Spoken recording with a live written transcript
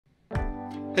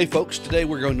Hey folks, today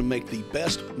we're going to make the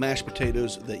best mashed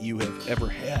potatoes that you have ever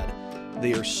had.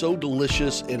 They are so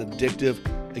delicious and addictive.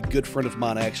 A good friend of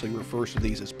mine actually refers to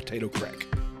these as potato crack.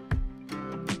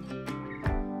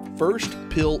 First,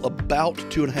 peel about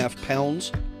 2.5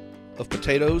 pounds of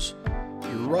potatoes.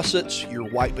 Your russets, your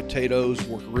white potatoes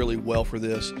work really well for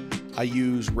this. I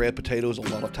use red potatoes a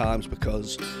lot of times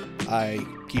because I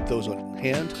keep those on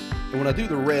hand. And when I do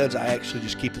the reds, I actually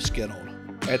just keep the skin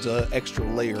on. Adds an extra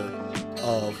layer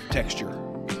of texture.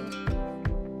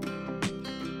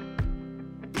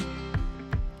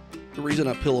 The reason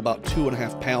I peel about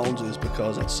 2.5 pounds is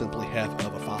because that's simply half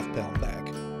of a 5-pound bag.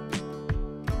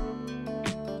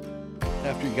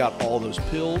 After you got all those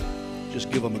peeled,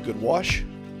 just give them a good wash.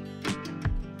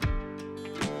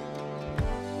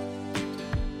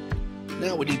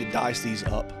 Now we need to dice these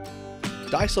up.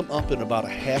 Dice them up in about a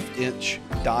 1/2 inch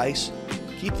dice.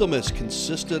 Keep them as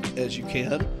consistent as you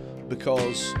can,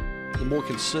 because the more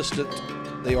consistent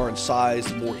they are in size,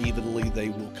 the more evenly they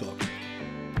will cook.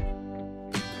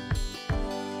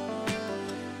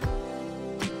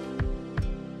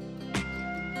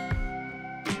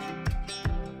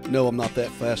 No, I'm not that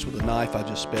fast with a knife, I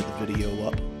just sped the video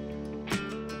up.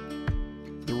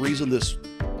 The reason this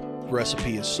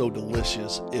recipe is so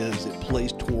delicious is it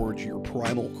plays towards your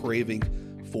primal craving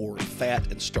for fat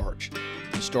and starch.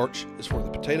 The starch is for the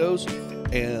potatoes,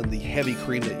 and the heavy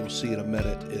cream that you'll see in a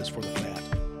minute is for the fat.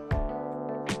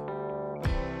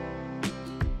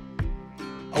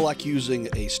 I like using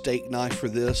a steak knife for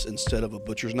this instead of a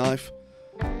butcher's knife.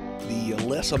 The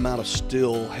less amount of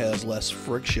steel has less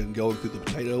friction going through the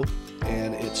potato,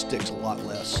 and it sticks a lot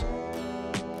less.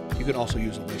 You can also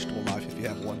use a vegetable knife if you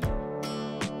have one.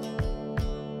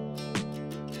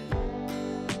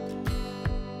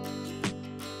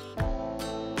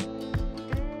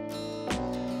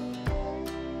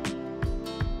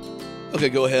 Okay,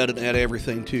 go ahead and add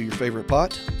everything to your favorite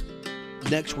pot.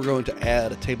 Next, we're going to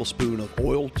add a tablespoon of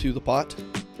oil to the pot.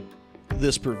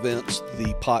 This prevents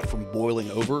the pot from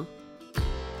boiling over.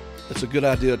 It's a good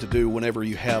idea to do whenever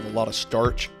you have a lot of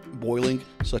starch boiling,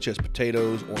 such as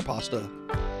potatoes or pasta.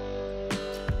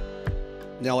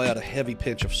 Now add a heavy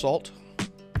pinch of salt.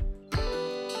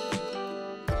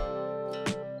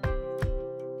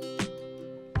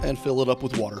 And fill it up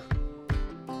with water.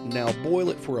 Now boil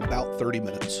it for about 30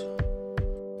 minutes.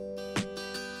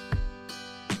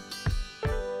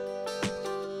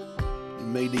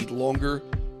 May need longer,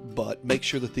 but make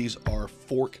sure that these are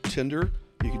fork tender.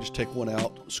 You can just take one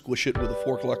out, squish it with a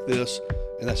fork like this,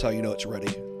 and that's how you know it's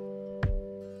ready.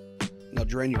 Now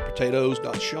drain your potatoes,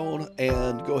 not shown,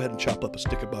 and go ahead and chop up a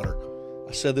stick of butter.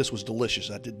 I said this was delicious.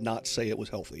 I did not say it was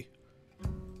healthy.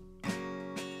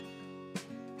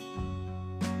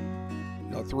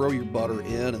 Now throw your butter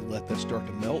in and let that start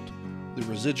to melt. The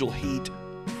residual heat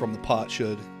from the pot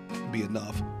should be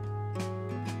enough.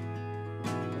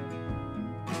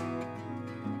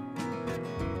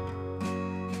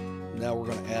 Now we're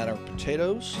going to add our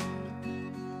potatoes,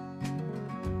 and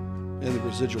the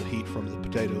residual heat from the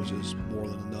potatoes is more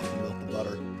than enough to melt the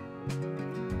butter.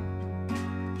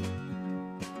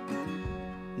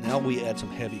 Now we add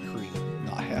some heavy cream,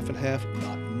 not half and half,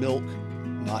 not milk,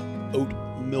 not oat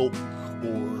milk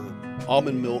or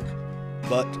almond milk,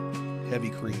 but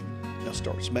heavy cream. Now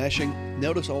start smashing.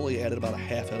 Notice I only added about a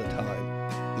half at a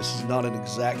time. This is not an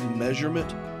exact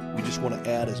measurement. We just want to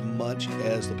add as much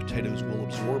as the potatoes will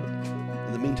absorb.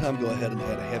 In the meantime, go ahead and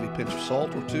add a heavy pinch of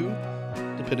salt or two,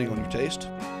 depending on your taste.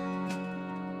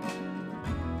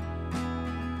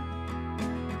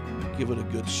 Give it a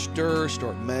good stir,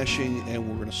 start mashing, and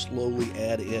we're going to slowly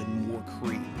add in more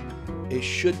cream. It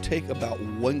should take about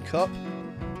 1 cup,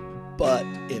 but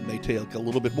it may take a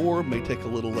little bit more, may take a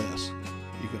little less.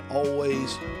 You can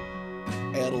always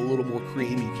add a little more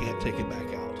cream, you can't take it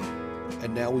back out.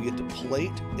 And now we get to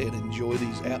plate and enjoy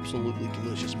these absolutely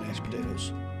delicious mashed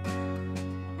potatoes.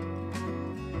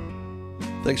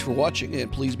 Thanks for watching,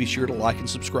 and please be sure to like and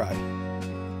subscribe.